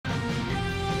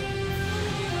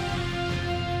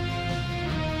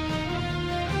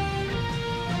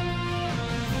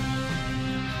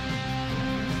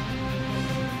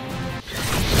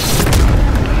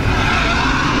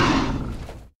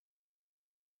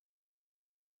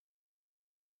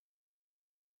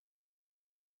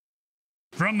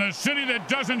From the city that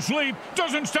doesn't sleep,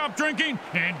 doesn't stop drinking,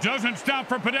 and doesn't stop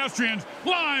for pedestrians,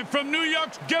 live from New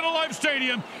Yuck's Get a Life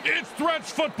Stadium, it's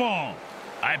Threats Football.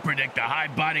 I predict a high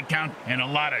body count and a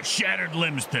lot of shattered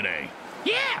limbs today.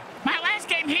 Yeah, my last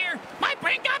game here, my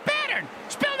brain got battered,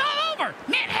 spilled all over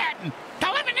Manhattan.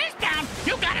 To live in this town,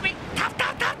 you gotta be tough,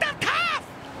 tough, tough, tough, tough.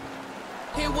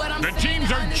 The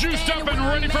teams are juiced up and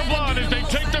ready for blood as they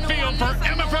take the field for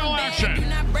MFL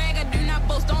action.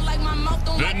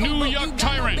 The New Yuck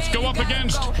Tyrants go up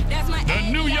against the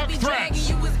New Yuck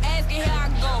Threats.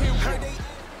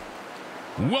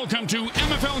 Welcome to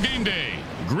MFL Game Day.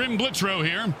 Grim Blitzrow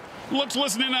here. Let's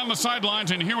listen in on the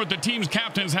sidelines and hear what the team's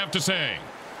captains have to say.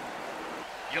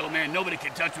 Yo, man, nobody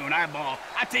can touch me when I ball.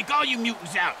 I take all you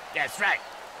mutants out. That's right.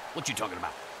 What you talking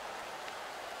about?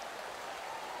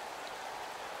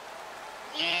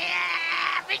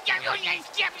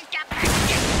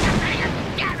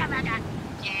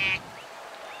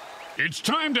 It's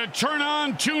time to turn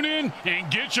on, tune in,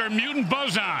 and get your mutant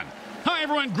buzz on. Hi,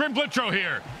 everyone. Grim Blitzrow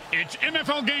here. It's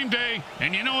MFL Game Day,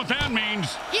 and you know what that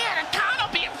means. Yeah, the town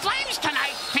will be in flames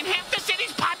tonight, and half the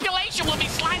city's population will be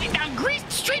sliding down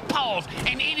greased street poles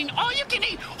and eating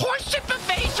all-you-can-eat horse-shit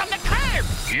buffets from the curb.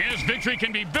 Yes, victory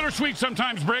can be bittersweet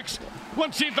sometimes, Bricks.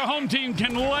 Let's see if the home team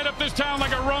can light up this town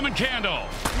like a Roman candle.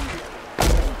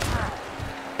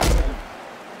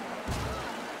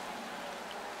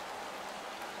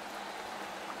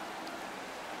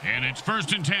 And it's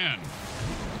 1st and 10.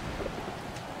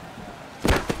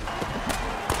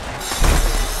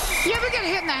 You ever get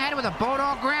hit in the head with a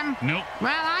bulldog, Grim? Nope.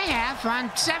 Well, I have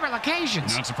on several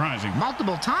occasions. Not surprising.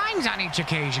 Multiple times on each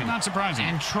occasion. Not surprising.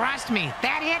 And trust me,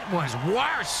 that hit was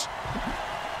worse.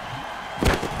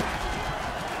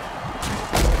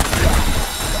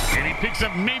 And he picks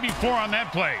up maybe 4 on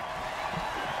that play.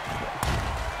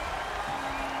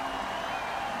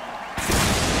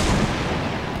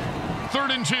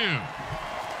 Third and 2.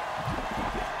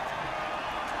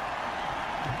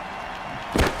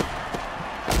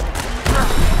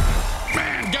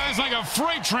 Man, guys like a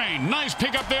freight train. Nice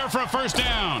pickup there for a first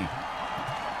down.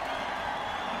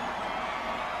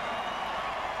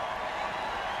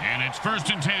 And it's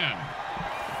 1st and 10.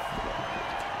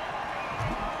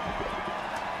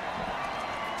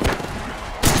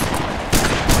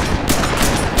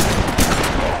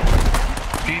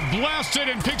 He blasted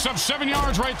and picks up 7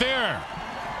 yards right there.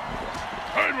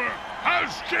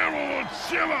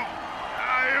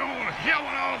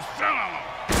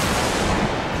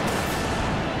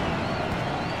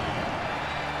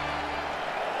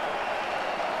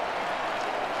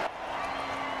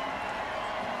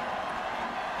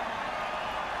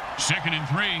 Second and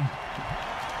 3.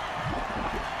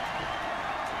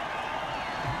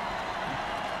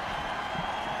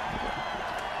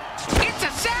 It's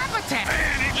a sabotage.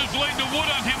 Man, he just laid the wood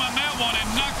on him on that one and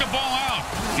knocked the ball out.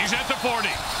 He's at the 40.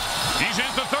 He's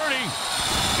at the 30.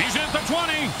 He's at the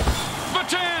 20. The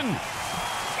 10.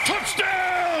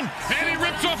 Touchdown! And he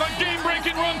rips off a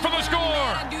game-breaking run for the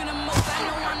score.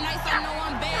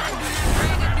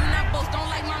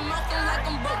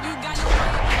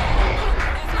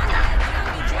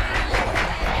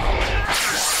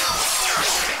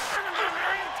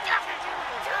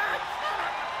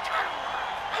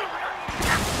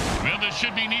 Well, this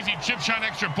should be an easy chip shot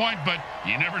extra point, but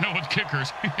you never know with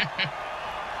kickers. It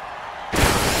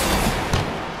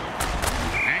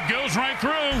goes right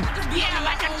through. Yeah,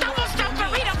 like a double-stuffed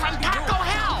burrito from Taco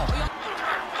Hell.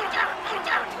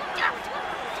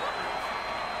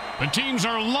 The teams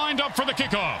are lined up for the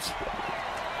kickoff.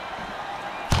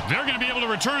 They're going to be able to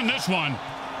return this one.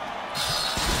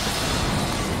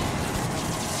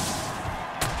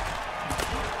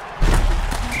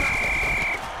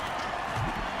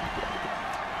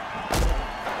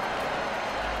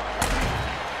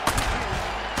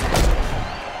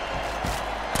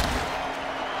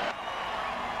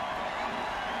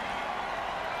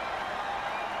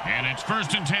 And it's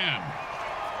 1st and 10.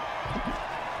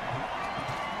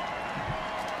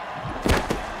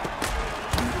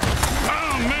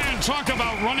 Oh, man, talk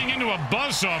about running into a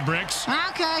buzzsaw, Bricks.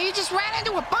 Okay, he just ran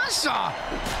into a buzzsaw.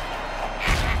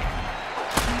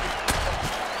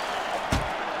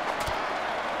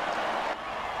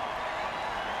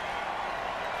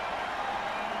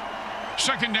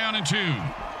 Second down and 2.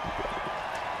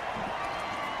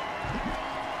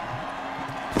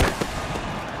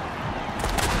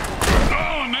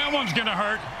 That one's gonna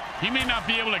hurt. He may not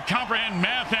be able to comprehend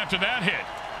math after that hit.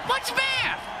 What's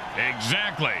math?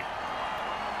 Exactly.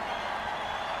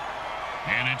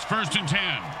 And it's 1st and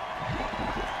 10.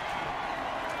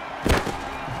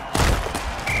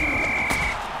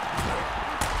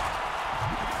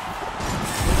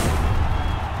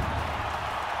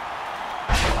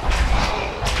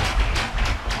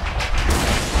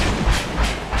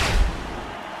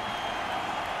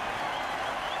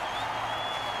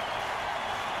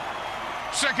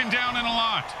 Second down and a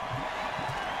lot.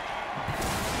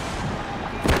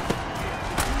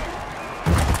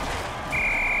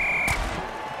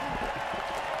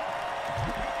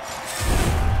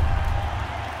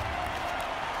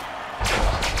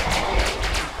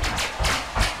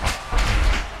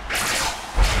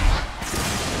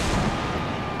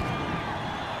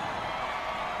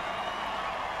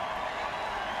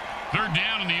 Third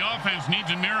down, and the offense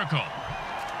needs a miracle.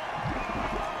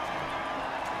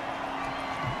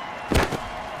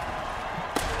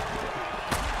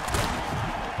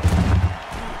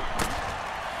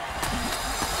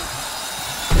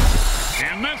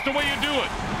 And that's the way you do it.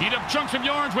 Eat up chunks of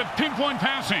yards with pinpoint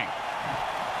passing.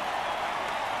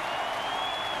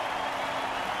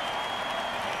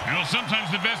 You know, sometimes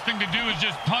the best thing to do is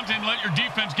just punt and let your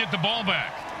defense get the ball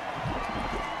back.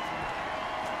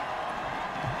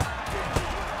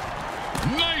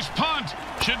 Nice punt.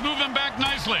 Should move them back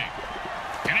nicely.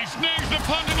 And he snags the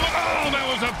punt. And oh, that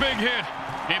was a big hit.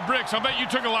 Hey, Bricks, I bet you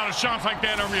took a lot of shots like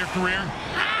that over your career.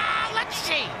 Let's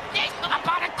see.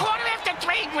 About a quarter after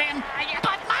 3, Grim.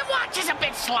 But my watch is a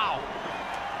bit slow.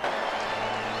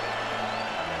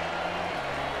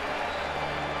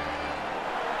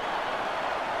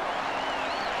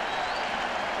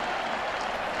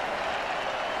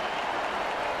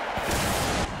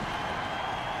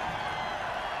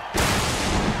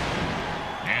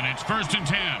 And it's 1st and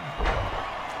 10.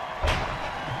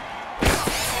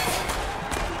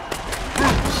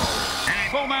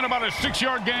 Pulled out about a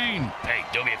 6-yard gain. Hey,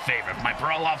 do me a favor. If my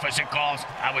parole officer calls,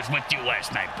 I was with you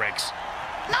last night, Bricks.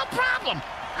 No problem.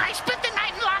 I spent the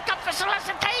night in lockup for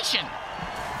solicitation.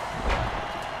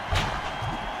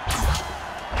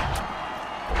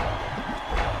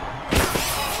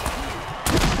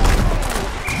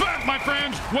 That, my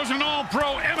friends, was an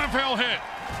all-pro MFL hit.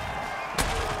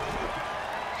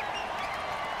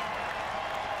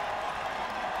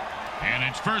 And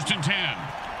it's 1st and 10.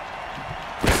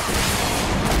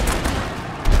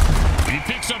 He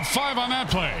picks up 5 on that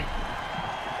play.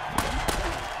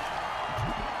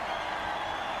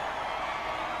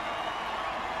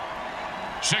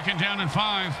 Second down and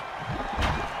 5.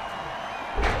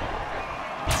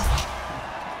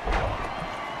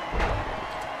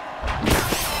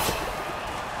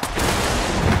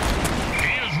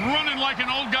 He is running like an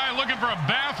old guy looking for a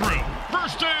bathroom.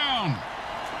 First down.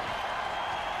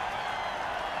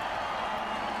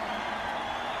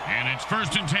 And it's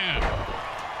 1st and 10.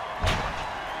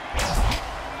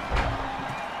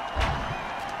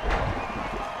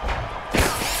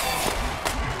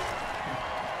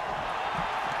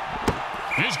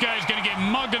 This guy's going to get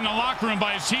mugged in the locker room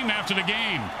by his team after the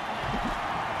game.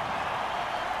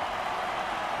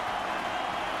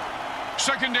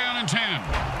 Second down and 10.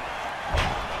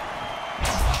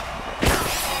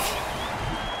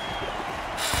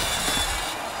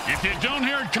 If you don't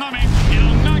hear it coming,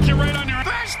 it'll knock you right on your...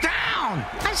 First down!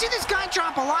 I've seen this guy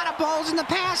drop a lot of balls in the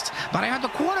past, but I heard the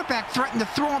quarterback threaten to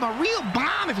throw him a real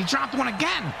bomb if he dropped one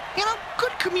again. You know,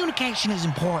 good communication is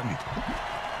important.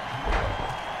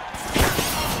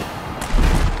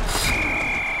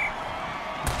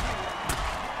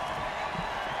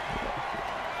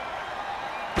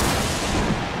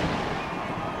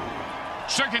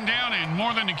 Second down and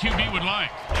more than the QB would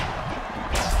like.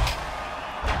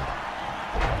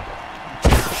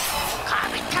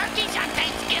 Carving turkeys on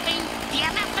Thanksgiving. The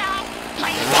MFL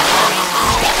plays.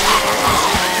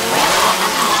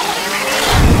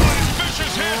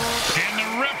 Vicious hit. And the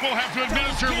ref will have to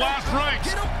administer last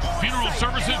rites. Funeral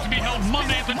services to be held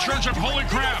Monday at the Church of Holy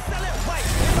Crap.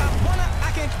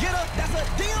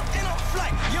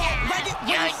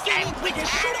 We can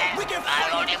shoot up, we can fight.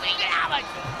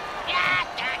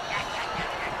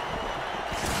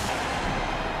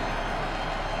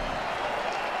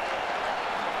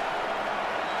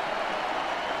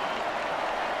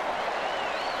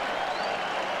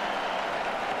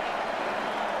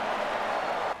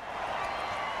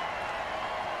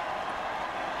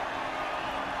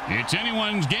 It's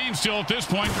anyone's game still at this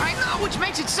point. I know, which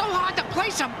makes it so hard to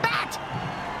place a bet.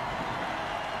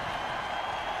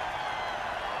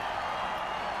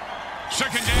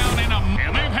 Second down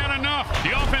and they've had enough.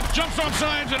 The offense jumps off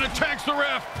sides and attacks the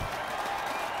ref.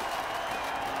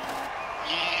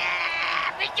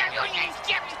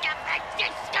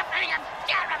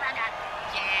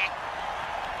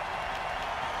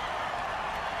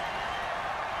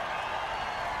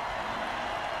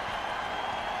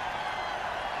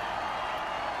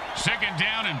 Second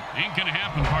down and ain't gonna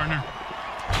happen, partner.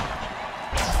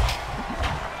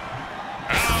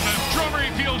 The Strawberry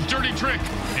Fields dirty trick.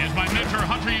 As my mentor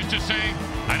Hunter used to say,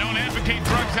 I don't advocate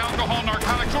drugs, alcohol,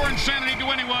 narcotics, or insanity to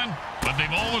anyone, but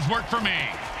they've always worked for me.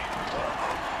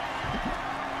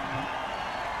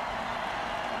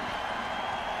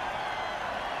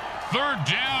 Third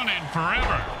down and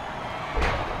forever.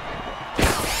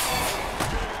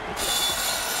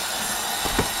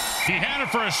 He had it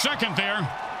for a second there.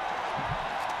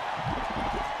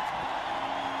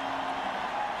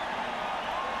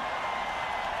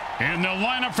 And they'll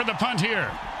line up for the punt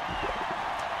here.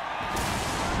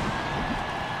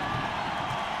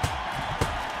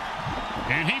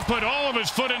 And he put all of his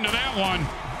foot into that one.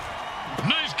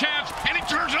 Nice catch, and he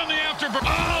turns on the afterbird.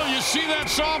 Oh, you see that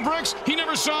saw, Bricks? He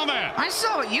never saw that. I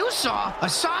saw what you saw. A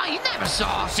saw you never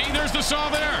saw. See, there's the saw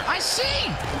there. I see.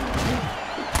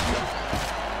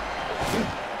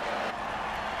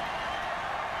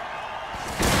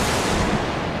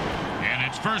 And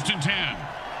it's 1st and 10.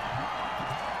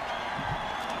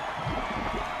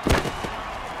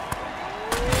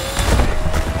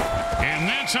 And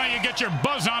that's how you get your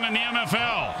buzz on in the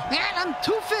MFL. Man, I'm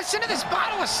 2/5 into this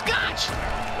bottle of scotch.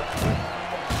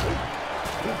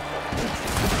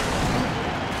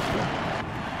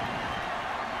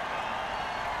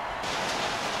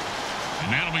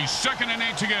 And that'll be 2nd and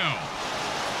 8 to go.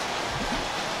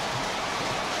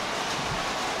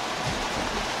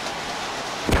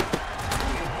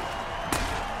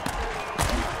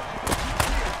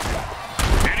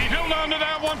 And he held on to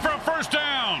that one for a 1st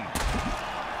down.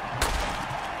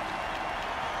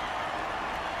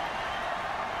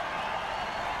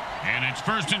 And it's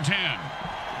 1st and 10.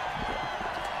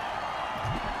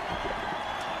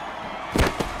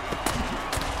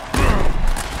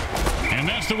 And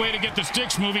that's the way to get the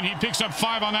sticks moving. He picks up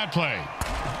 5 on that play.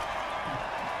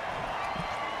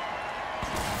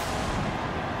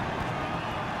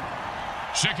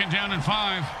 Second down and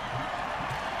 5.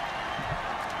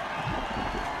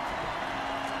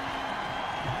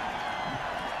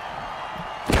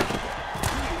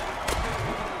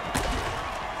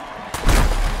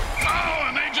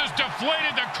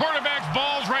 Deflated the quarterback's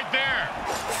balls right there.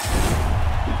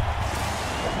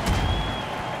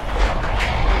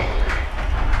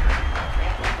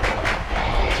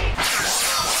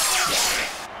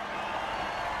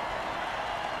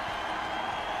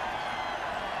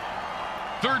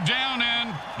 Third down,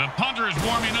 and the punter is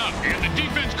warming up. And the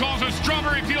defense calls a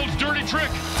Strawberry Fields dirty trick.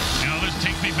 Now this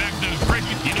takes me back to those Bricks.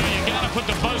 You know, you got to put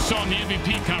the buzzsaw in the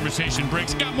MVP conversation,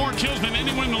 Bricks. Got more kills than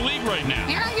anyone in the league right now.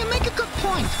 Yeah, you make a good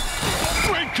point.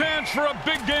 Great chance for a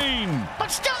big gain.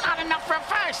 But still not enough for a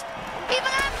first. Even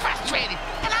I'm frustrated,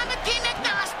 and I'm a team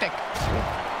agnostic.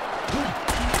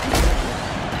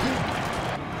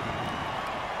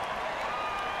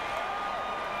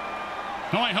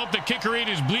 Well, I hope the kicker ate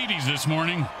his bleedies this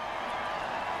morning.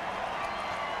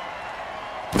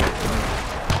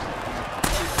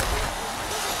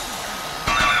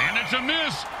 And it's a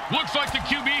miss. Looks like the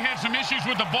QB had some issues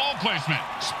with the ball placement.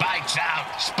 Spikes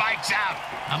out, spikes out.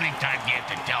 How many times do you have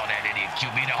to tell that idiot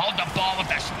QB to hold the ball with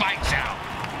the spikes out?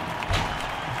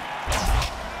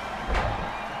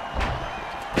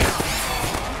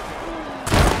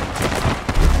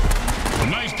 A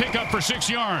nice pickup for 6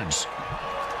 yards.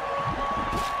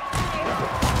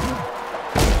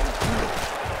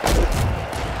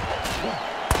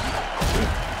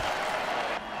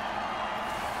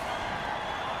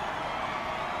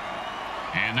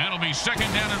 And that'll be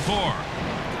 2nd down and 4.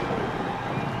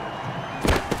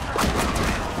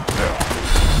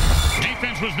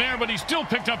 Defense was there, but he still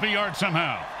picked up a yard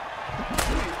somehow.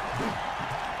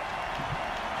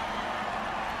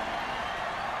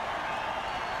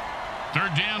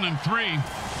 Third down and 3.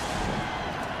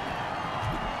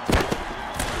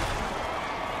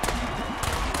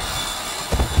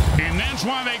 And that's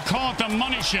why they call it the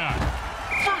money shot.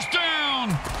 1st down.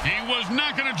 He was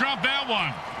not going to drop that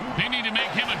one. They need to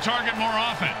make him a target more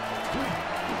often.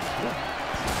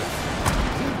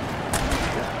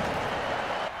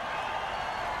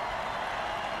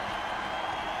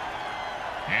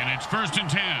 And it's 1st and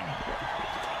 10.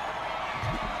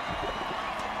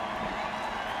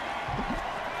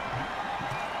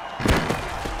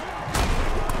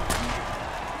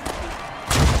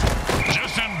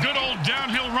 Just some good old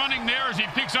downhill running there as he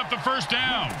picks up the 1st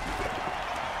down.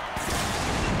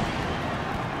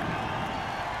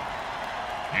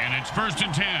 And it's 1st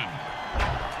and 10.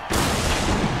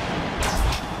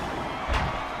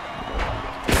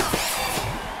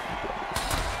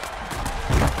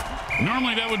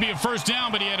 Normally that would be a 1st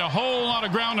down, but he had a whole lot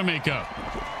of ground to make up.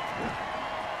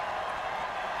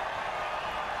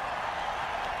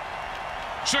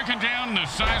 Second down, the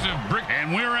size of brick,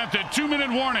 and we're at the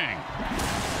 2-minute warning.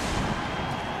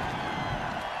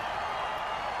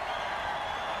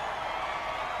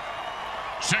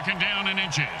 Second down and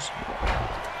inches.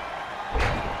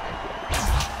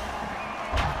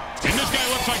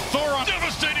 looks like Thor.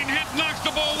 Devastating hit knocks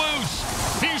the ball loose.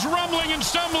 He's rumbling and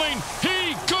stumbling.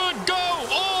 He could go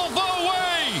all the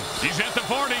way. He's at the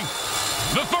 40,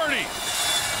 the 30,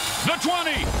 the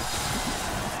 20.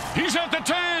 He's at the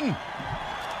 10.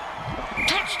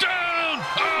 Touchdown!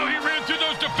 Oh, he ran through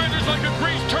those defenders like a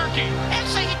greased turkey.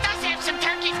 Actually, he does have some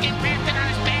turkeys getting grafted on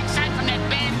his backside from that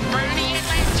bad burn he had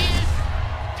last year.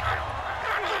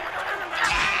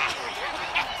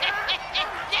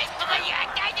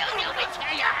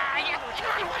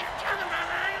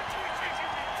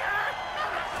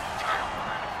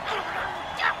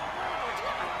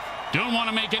 Don't want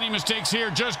to make any mistakes here.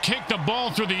 Just kick the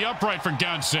ball through the upright, for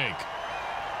God's sake.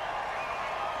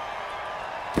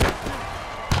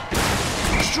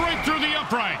 Straight through the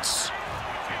uprights.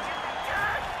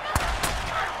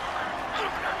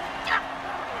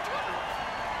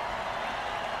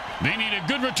 They need a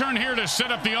good return here to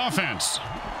set up the offense.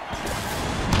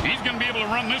 He's going to be able to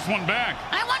run this one back.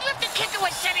 I wonder if the kicker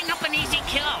was setting up an easy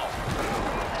kill.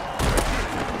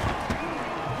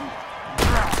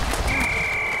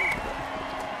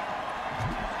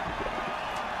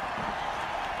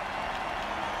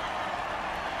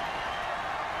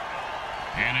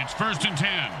 And it's 1st and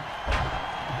 10.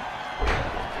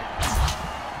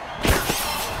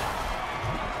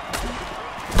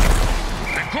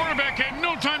 The quarterback had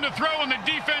no time to throw, and the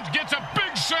defense gets a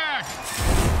big sack.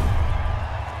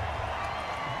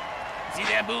 See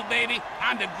that move, baby?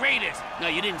 I'm the greatest. No,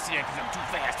 you didn't see that because I'm too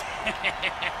fast.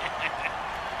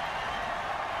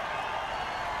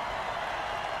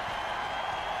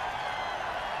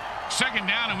 2nd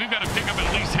down, and we've got to pick up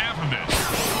at least half of this.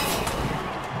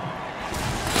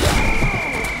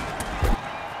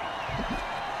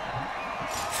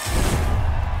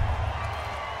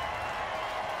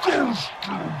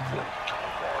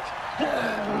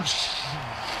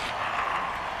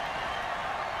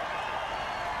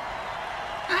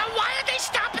 Why are they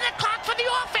stopping the clock for the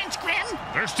offense, Grim?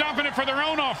 They're stopping it for their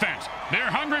own offense. They're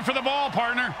hungry for the ball,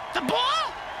 partner. The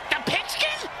ball? The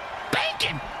pigskin?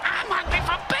 Bacon! I'm hungry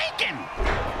for bacon!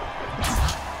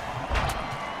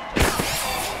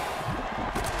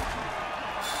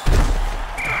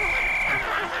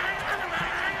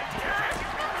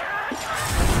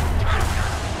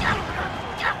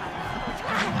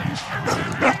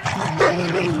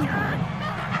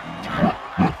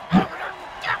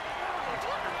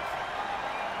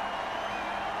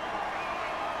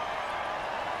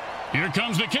 Here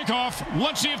comes the kickoff.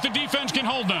 Let's see if the defense can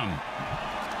hold them.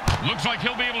 Looks like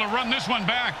he'll be able to run this one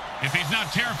back if he's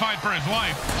not terrified for his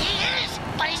life. He is,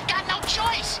 but he's got no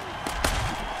choice.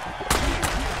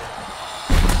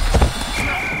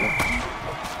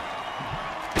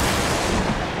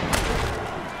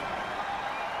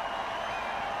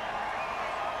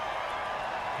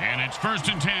 And it's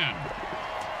 1st and 10.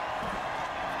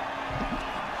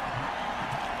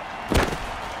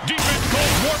 Defense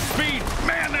calls warp speed.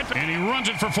 Man, that's... And he runs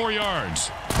it for 4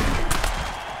 yards.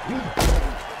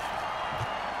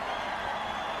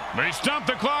 They stop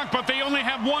the clock, but they only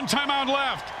have 1 timeout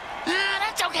left.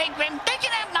 That's okay, Grim. They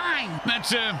can have 9.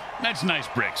 That's nice,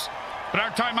 Bricks. But our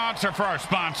timeouts are for our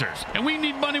sponsors, and we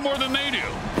need money more than they do.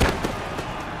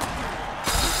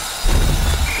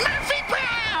 Murphy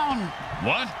Brown!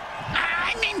 What?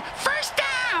 I mean, 1st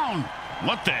down!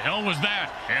 What the hell was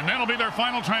that? And that'll be their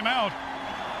final timeout.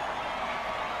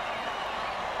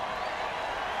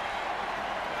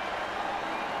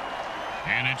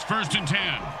 And it's 1st and 10.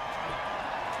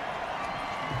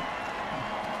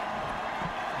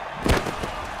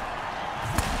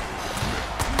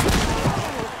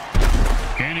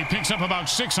 And he picks up about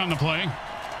 6 on the play.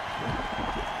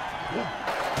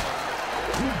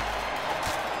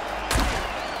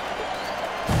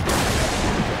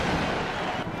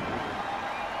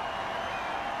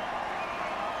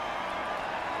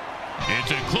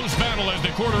 It's a close battle as the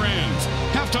quarter ends.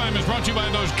 Halftime is brought to you by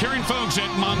those caring folks at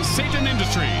Monsatan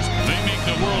Industries. They make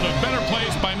the world a better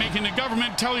place by making the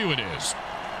government tell you it is.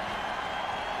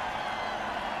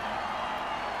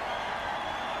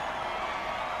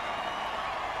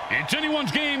 It's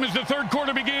anyone's game as the 3rd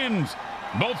quarter begins.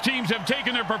 Both teams have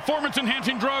taken their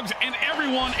performance-enhancing drugs, and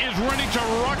everyone is ready to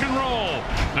rock and roll.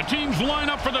 The teams line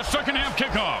up for the 2nd half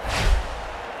kickoff.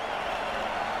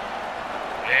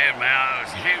 Yeah, man,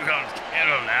 he's on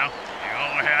schedule now.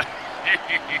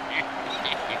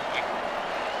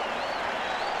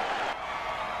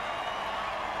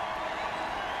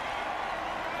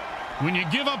 When you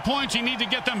give up points, you need to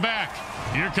get them back.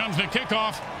 Here comes the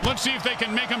kickoff. Let's see if they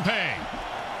can make them pay.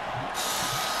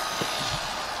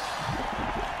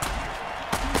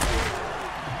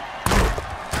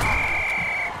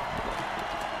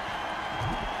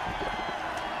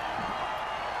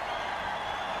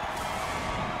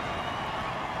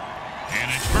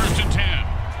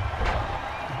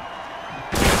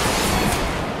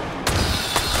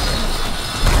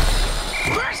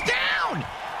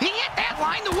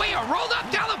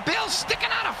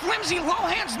 Lindsay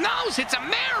Lohan's nose hits a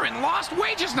mirror in Lost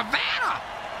Wages, Nevada.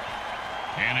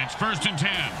 And it's 1st and 10.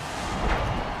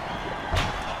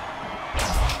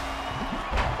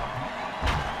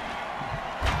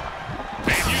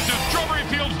 They've used the Strawberry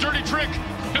Fields dirty trick.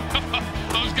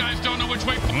 Those guys don't know which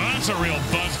way. Well, that's a real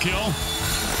buzzkill.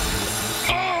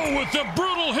 Oh, with the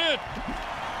brutal hit.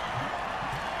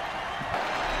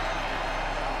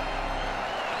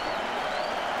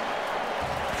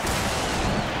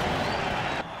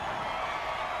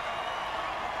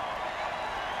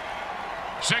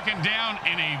 Second down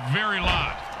in a very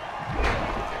lot.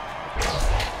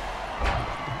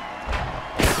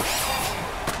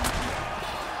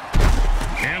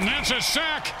 And that's a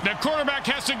sack. The quarterback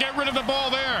has to get rid of the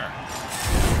ball there.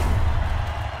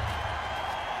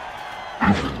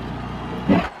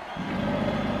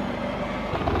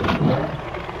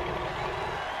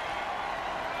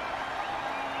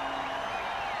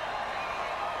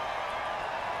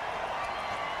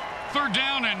 Third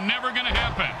down and never going to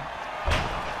happen.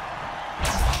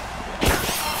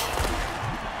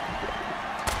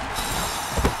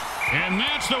 And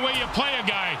that's the way you play a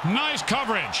guy. Nice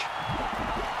coverage.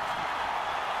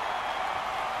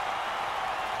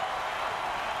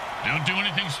 Don't do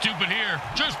anything stupid here.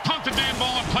 Just punt the damn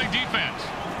ball and play defense.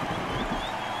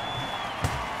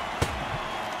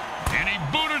 And he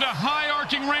booted a high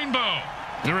arcing rainbow.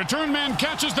 The return man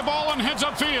catches the ball and heads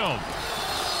upfield.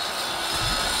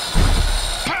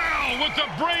 Pow with the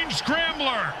brain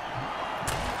scrambler.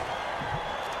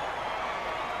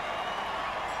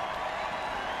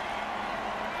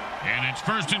 And it's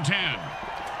 1st and 10.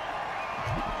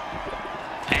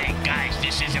 Hey, guys,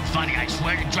 this isn't funny. I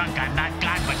swear to drunk, I'm not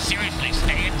God, but seriously,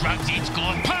 staying drunk eats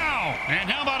good. Pow! And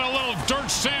how about a little dirt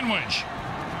sandwich?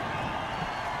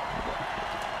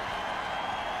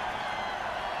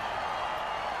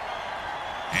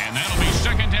 And that'll be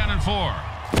 2nd down and 4.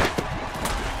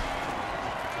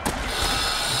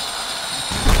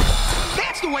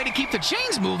 That's the way to keep the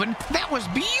chains moving. That was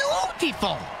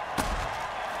beautiful.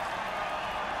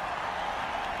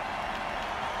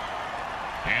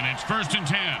 And it's 1st and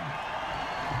 10.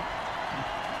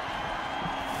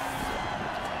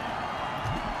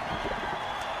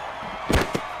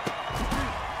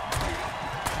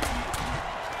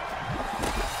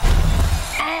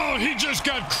 Oh, he just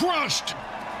got crushed.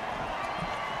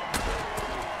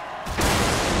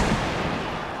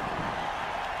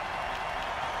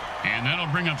 And that'll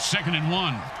bring up 2nd and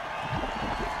 1.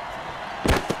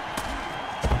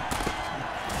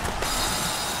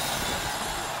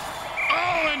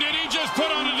 Put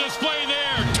on a display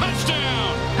there.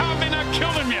 Touchdown. How have they not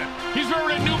killed him yet? He's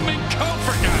wearing a new mink coat,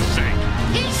 for God's sake.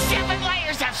 He's 7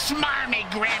 layers of smarmy,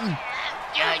 Grim.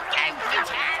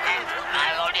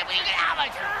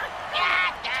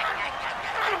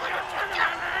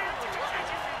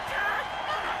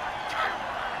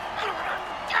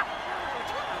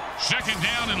 Second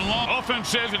down and long. Offense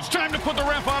says it's time to put the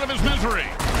ref out of his misery.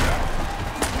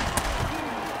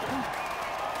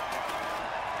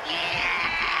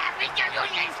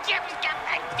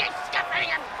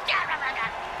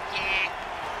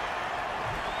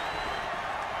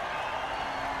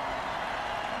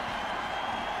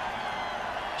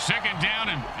 Second down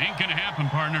and ain't gonna happen,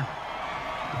 partner.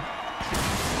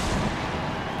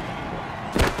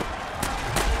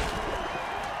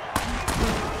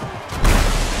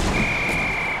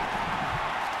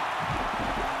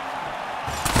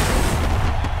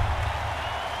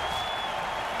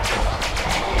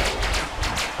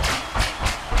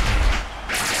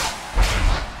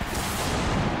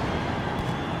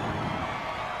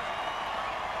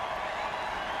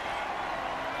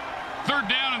 Third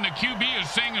down and the QB is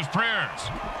saying his prayers.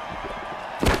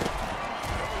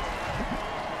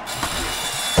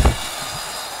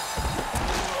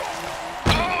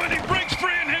 Oh, and he breaks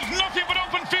free and has nothing but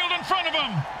open field in front of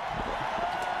him.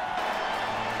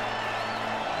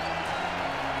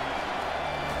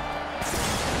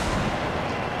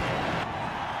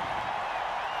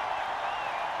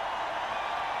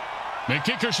 The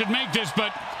kicker should make this,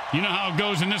 but you know how it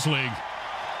goes in this league.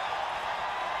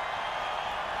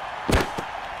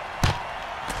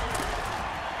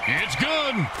 It's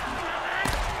good.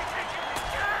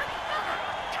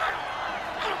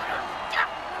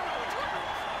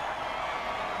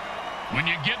 When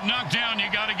you get knocked down,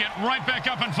 you got to get right back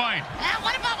up and fight.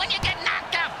 What about when you get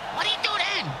knocked up? What do you do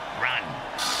then? Run.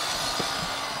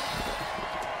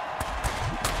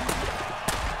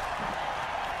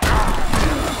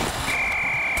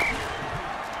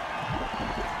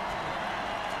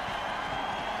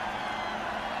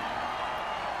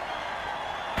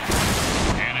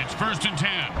 First and 10.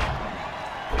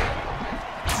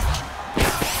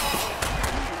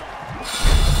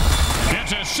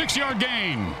 6-yard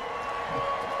gain.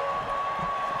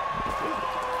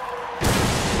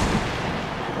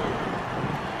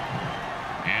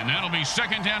 And that'll be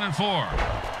 2nd down and 4.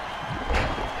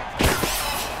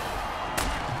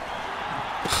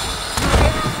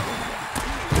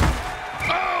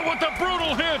 Oh, what a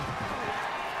brutal hit.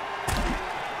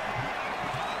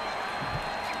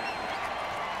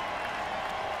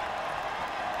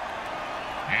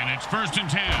 And it's 1st and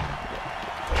 10.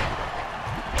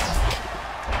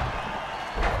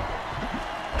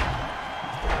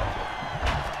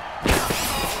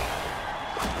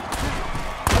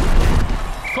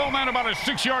 Call that about a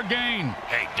 6-yard gain.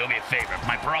 Hey, do me a favor. If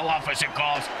my parole officer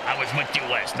calls, I was with you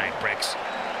last night, Bricks.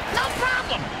 No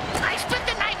problem. I spent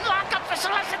the night in lockup for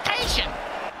solicitation.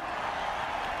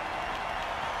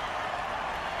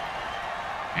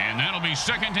 And that'll be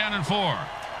 2nd down and 4.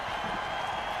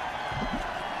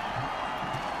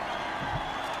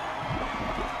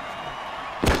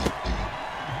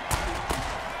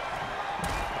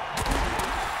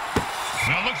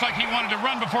 Well, it looks like he wanted to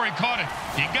run before he caught it.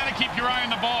 You got to keep your eye on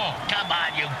the ball. Come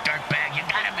on, you dirtbag. You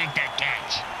got to make that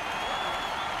catch.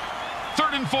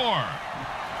 3rd and 4.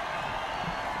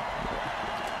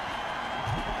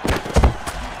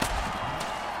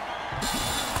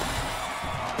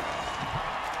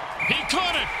 He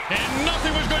caught it, and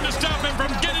nothing was going to stop him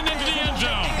from getting into the end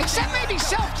zone. Except maybe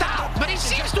self-doubt, but he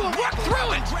seems to have worked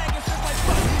through it.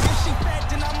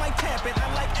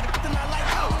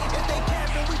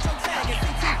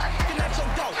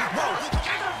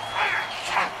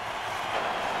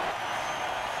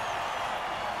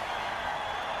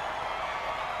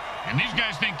 And these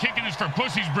guys think kicking is for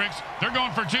pussies, Bricks. They're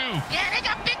going for 2. Yeah, they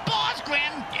got big balls, Grim.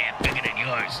 Yeah, bigger than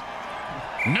yours.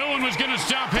 No one was going to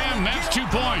stop him. That's 2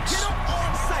 points.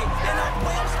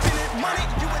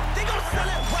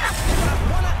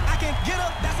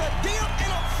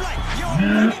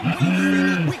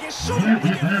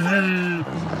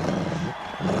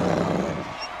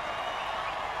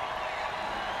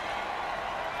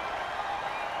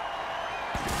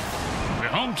 The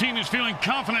home team is feeling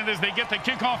confident as they get the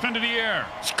kickoff into the air.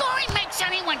 Scoring makes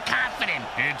anyone confident.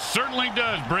 It certainly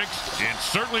does, Bricks. It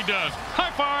certainly does.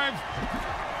 High five.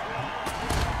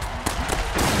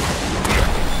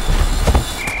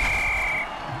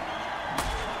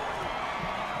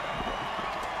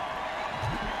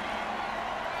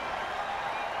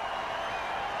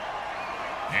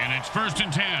 And it's 1st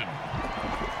and 10.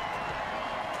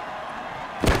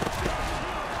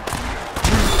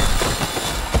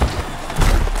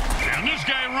 And this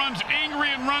guy runs angry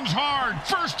and runs hard.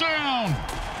 1st down.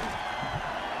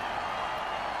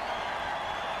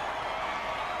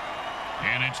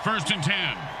 And it's 1st and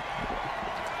 10.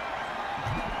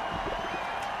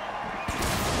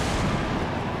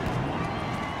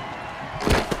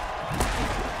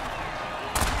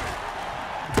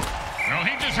 Well,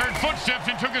 he just heard footsteps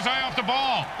and took his eye off the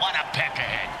ball. What a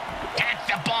peckerhead. Get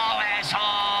the ball,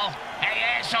 asshole. Hey,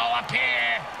 asshole, up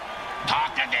here.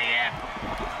 Talking to you.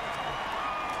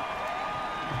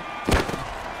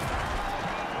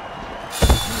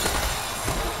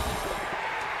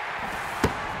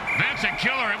 That's a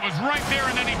killer. It was right there,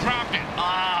 and then he dropped it.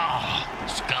 Oh,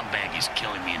 scumbag is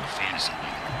killing me in the fantasy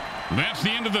league. That's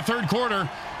the end of the 3rd quarter.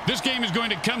 This game is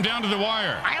going to come down to the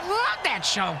wire. I love that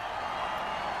show.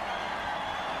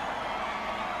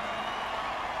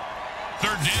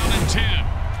 3rd down and 10.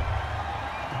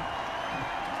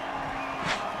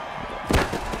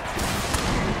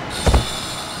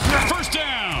 First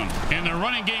down. And the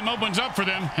running game opens up for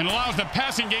them and allows the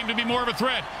passing game to be more of a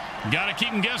threat. Got to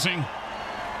keep them guessing.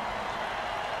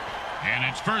 And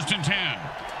it's 1st and 10.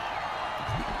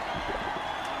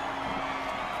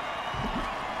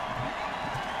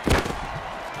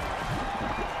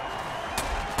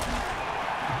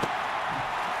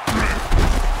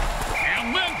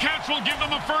 Will give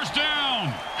them a 1st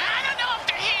down. I don't know if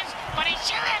they're his, but he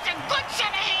sure has a good set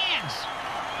of hands.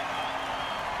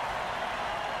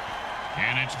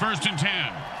 And it's 1st and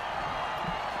 10.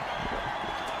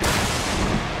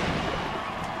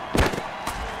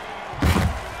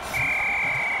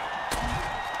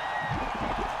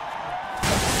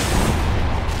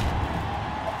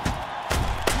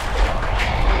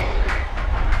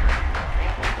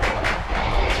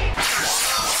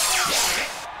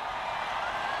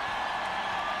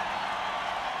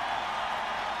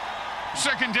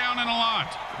 Second down and a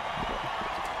lot.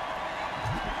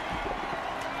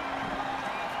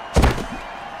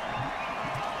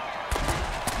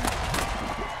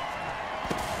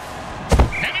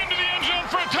 And into the end zone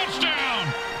for a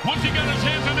touchdown. Once he got his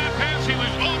hands on that pass, he was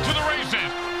off to the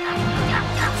races.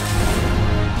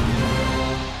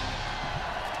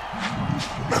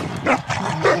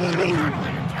 Well,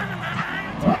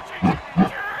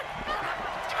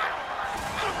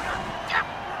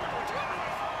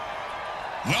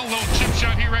 little chip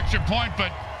shot here, extra point,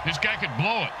 but this guy could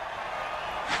blow it.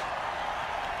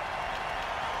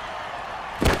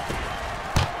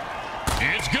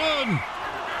 It's good.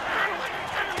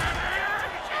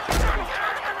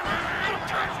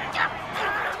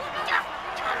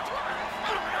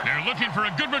 They're looking for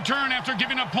a good return after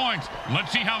giving up points.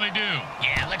 Let's see how they do.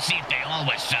 Yeah, let's see if they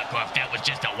always suck or if that was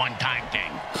just a one-time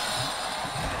thing.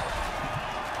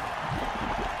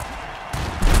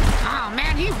 Oh,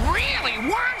 man, he really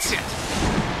wants it.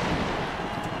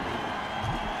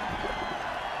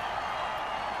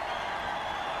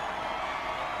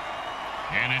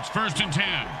 And it's 1st and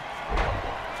 10.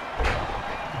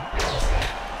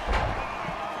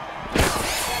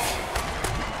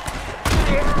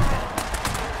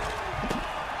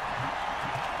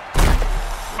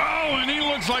 Oh, and he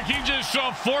looks like he just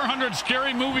saw 400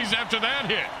 scary movies after that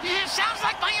hit. Yeah, sounds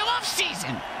like my off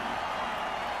season.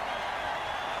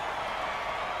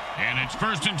 And it's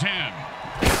 1st and 10.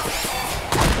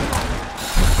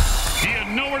 He had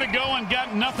nowhere to go and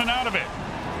got nothing out of it.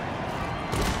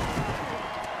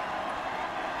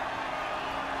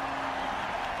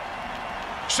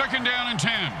 Second down and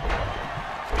 10.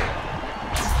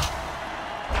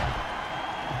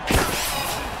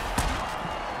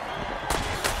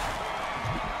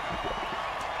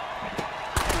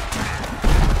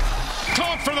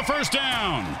 Caught for the first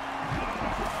down.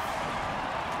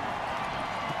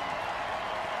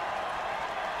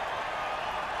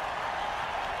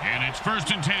 And it's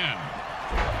 1st and 10.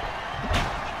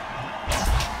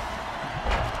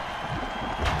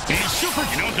 He's super.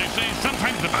 You know what they say?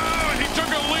 Sometimes the... Oh, he took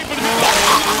a leap and...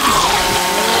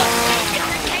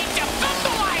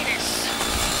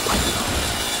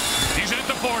 He's at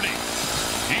the 40.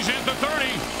 He's at the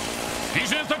 30.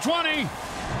 He's at the 20.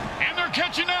 And they're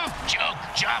catching up. Joke,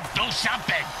 jump, do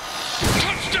something.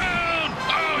 Touchdown!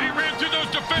 Oh, he ran through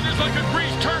those defenders like a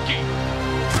greased turkey.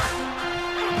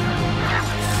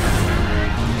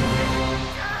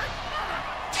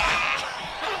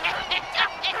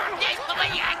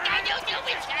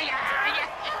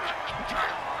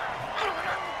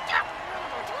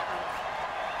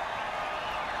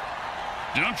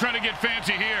 Don't try to get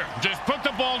fancy here. Just put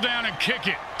the ball down and kick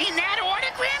it. In that order,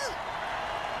 Grim?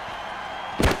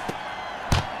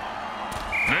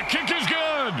 The kick is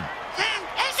good.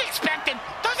 As expected,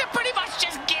 those are pretty much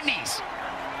just gimmies.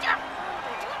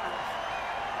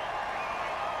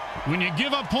 When you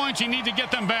give up points, you need to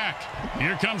get them back.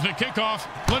 Here comes the kickoff.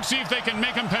 Let's see if they can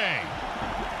make them pay.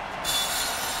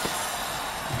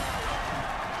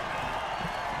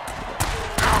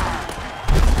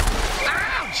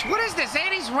 Ouch! What is this,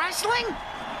 80s wrestling?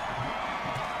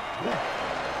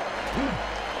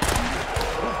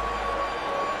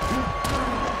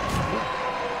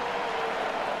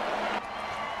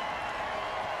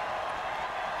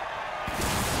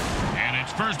 And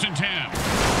it's 1st and 10.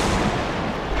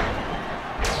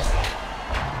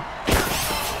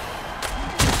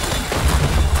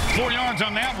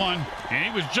 On that one, and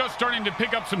he was just starting to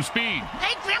pick up some speed.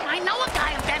 Hey, Grim, I know a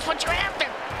guy if that's what you're after.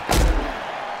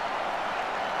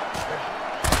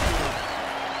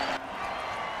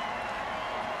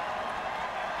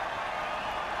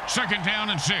 Second down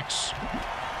and 6.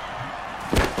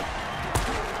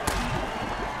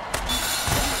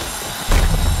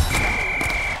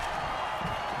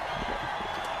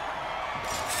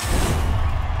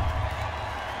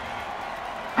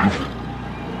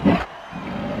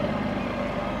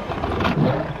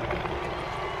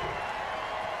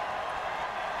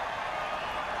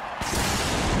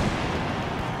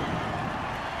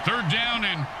 Third down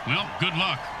and, well, good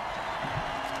luck.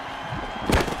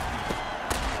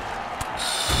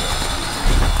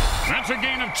 That's a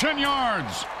gain of 10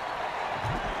 yards.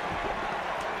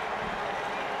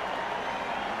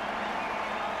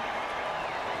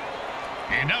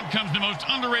 And out comes the most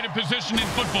underrated position in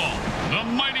football, the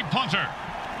mighty punter.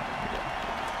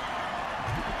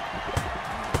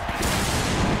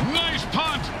 Nice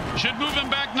punt. Should move him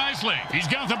back nicely. He's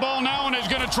got the ball now and is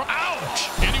going to try. Ouch!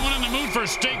 Anyone in the mood for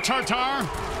steak tartare?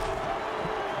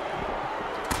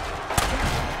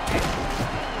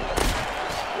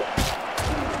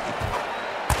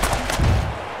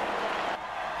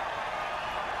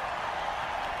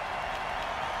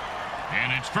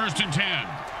 And it's 1st and 10.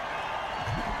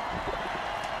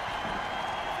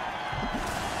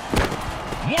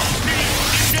 Warp speed,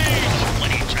 engage. What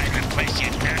are you trying to impress you?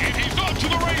 And he's off to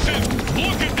the races.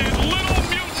 Look at that little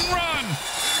mutant run.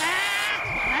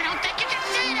 I don't think you can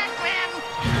say that, Grim.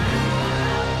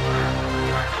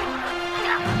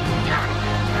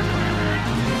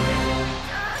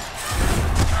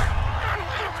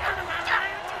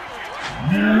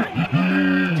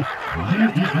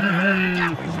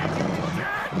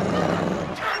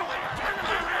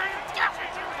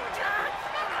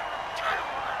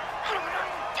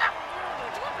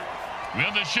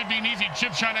 Well, this should be an easy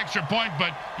chip shot extra point,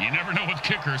 but you never know with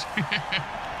kickers.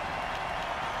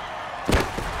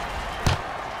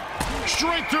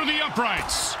 Straight through the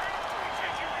uprights.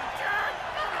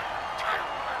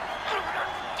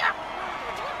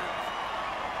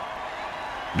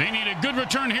 They need a good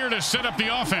return here to set up the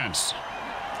offense.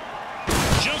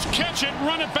 Just catch it,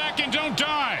 run it back, and don't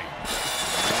die.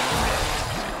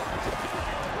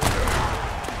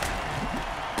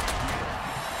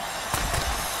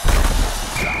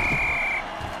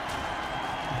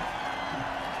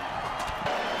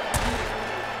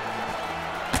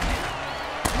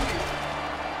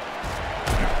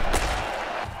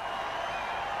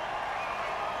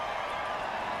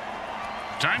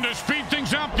 Time to speed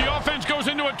things up. The offense goes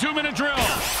into a 2-minute drill.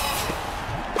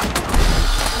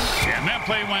 And that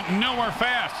play went nowhere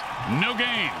fast. No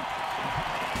gain.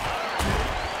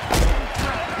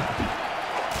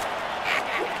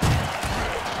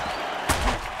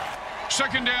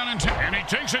 Second down and 10. And he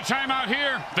takes a timeout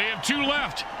here. They have 2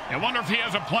 left. I wonder if he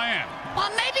has a plan. Well,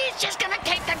 maybe he's just going to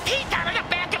take the teeth out of the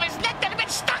back of his neck that have been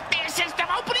stuck there since the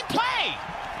opening play.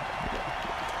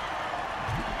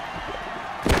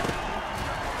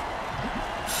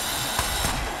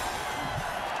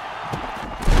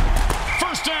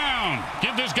 First down.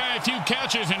 Give this guy a few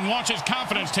catches and watch his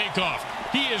confidence take off.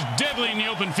 He is deadly in the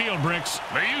open field, Bricks.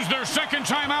 They use their second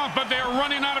timeout, but they are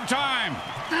running out of time.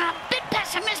 A bit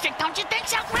pessimistic, don't you think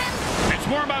so, Grim? It's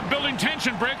more about building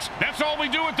tension, Bricks. That's all we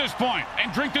do at this point.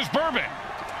 And drink this bourbon.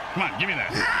 Come on, give me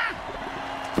that.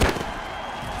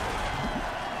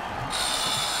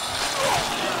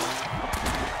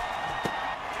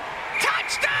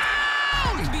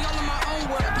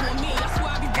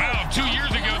 Wow, 2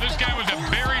 years ago, this guy was a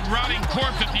buried, rotting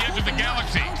corpse at the edge of the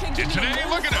galaxy. And today,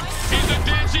 look at him. He's a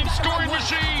dancing scoring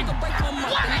machine.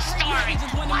 What a story.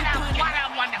 What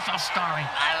a wonderful story.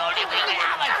 I only believe it.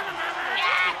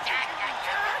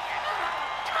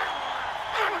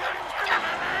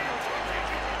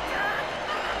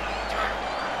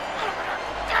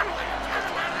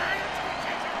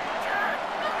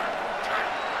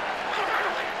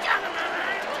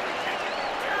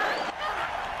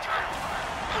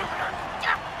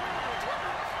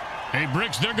 Hey,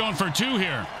 Bricks, they're going for 2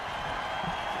 here.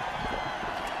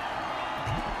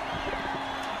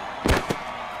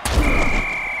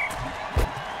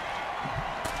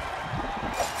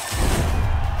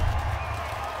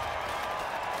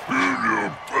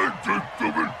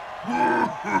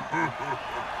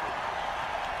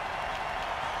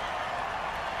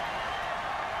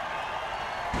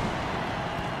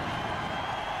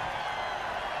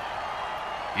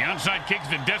 The onside kick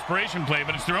is a desperation play,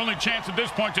 but it's their only chance at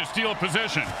this point to steal a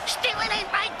possession. Stealing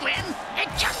ain't right, Grim. It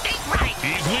just ain't right.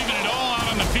 He's leaving it all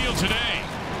out on the field today.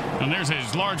 And there's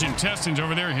his large intestines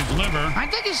over there, his liver. I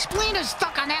think his spleen is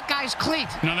stuck on that guy's cleat.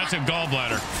 No, that's a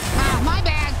gallbladder. Ah, my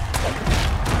bad.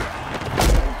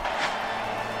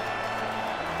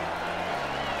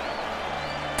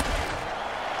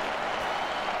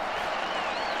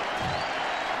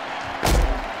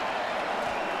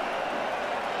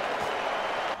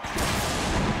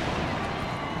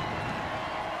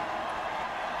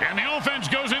 And the offense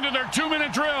goes into their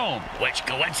 2-minute drill. Which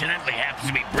coincidentally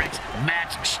happens to be Brick's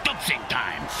match stoopsing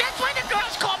time. That's why the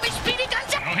girls call me Speedy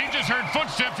Gonzales. Well, he just heard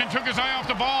footsteps and took his eye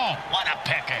off the ball. What a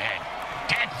peck ahead.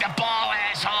 Get the ball,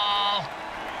 asshole.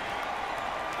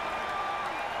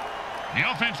 The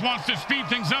offense wants to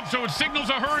speed things up, so it signals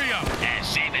a hurry up. As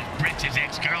same as Brick's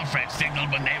ex-girlfriend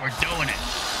signaled when they were doing it.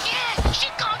 Yeah,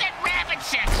 she called it rabbit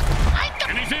sex.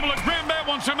 And he's able to grab that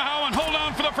one somehow and hold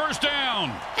on for the first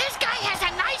down. This guy has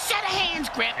a nice set of hands,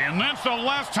 Grip. And that's the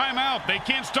last time out. They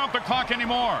can't stop the clock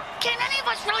anymore. Can any of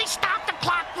us really stop the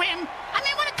clock, Grim? I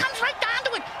mean, when it comes right down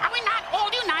to it, are we not all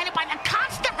united by the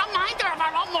constant reminder of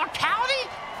our own mortality?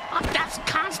 Of that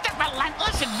constant,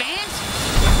 relentless advance?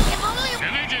 If only...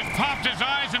 And they just popped his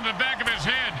eyes into the back of his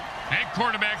head. That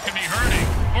quarterback could be hurting,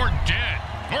 or dead,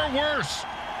 or worse.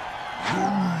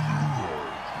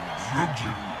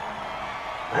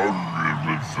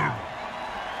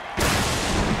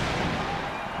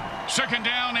 Second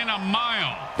down in a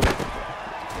mile.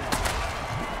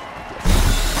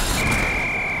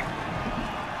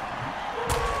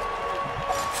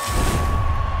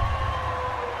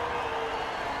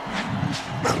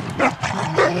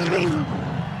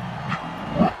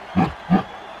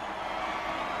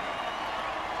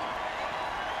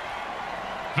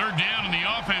 Third down, and the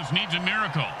offense needs a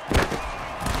miracle.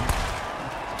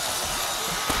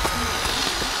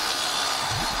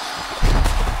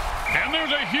 And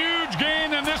there's a huge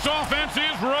gain, and this offense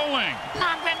is rolling.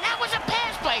 Grim, that was a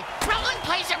pass play. Rolling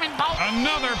plays are in both.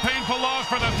 Another painful loss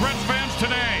for the Threats fans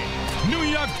today. New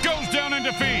Yuck Yuck goes down in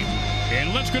defeat.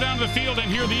 And let's go down to the field and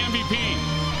hear the MVP.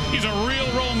 He's a real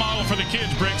role model for the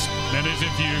kids, Bricks. That is, if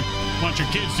you want your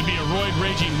kids to be a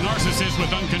roid-raging narcissist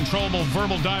with uncontrollable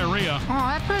verbal diarrhea. Oh,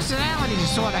 that personality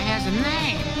disorder has a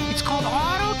name. It's called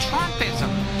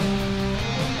auto-Trumpism.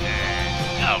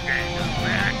 Okay,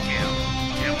 man,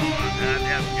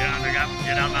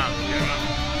 get out now.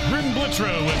 Grim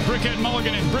Blitzrow with Brickhead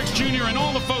Mulligan and Bricks Jr. and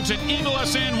all the folks at Eagle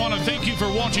SN want to thank you for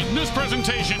watching this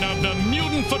presentation of the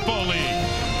Mutant Football League.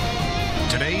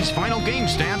 Today's final game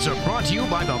stats are brought to you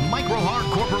by the Micro Heart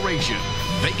Corporation.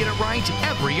 They get it right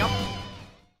every up.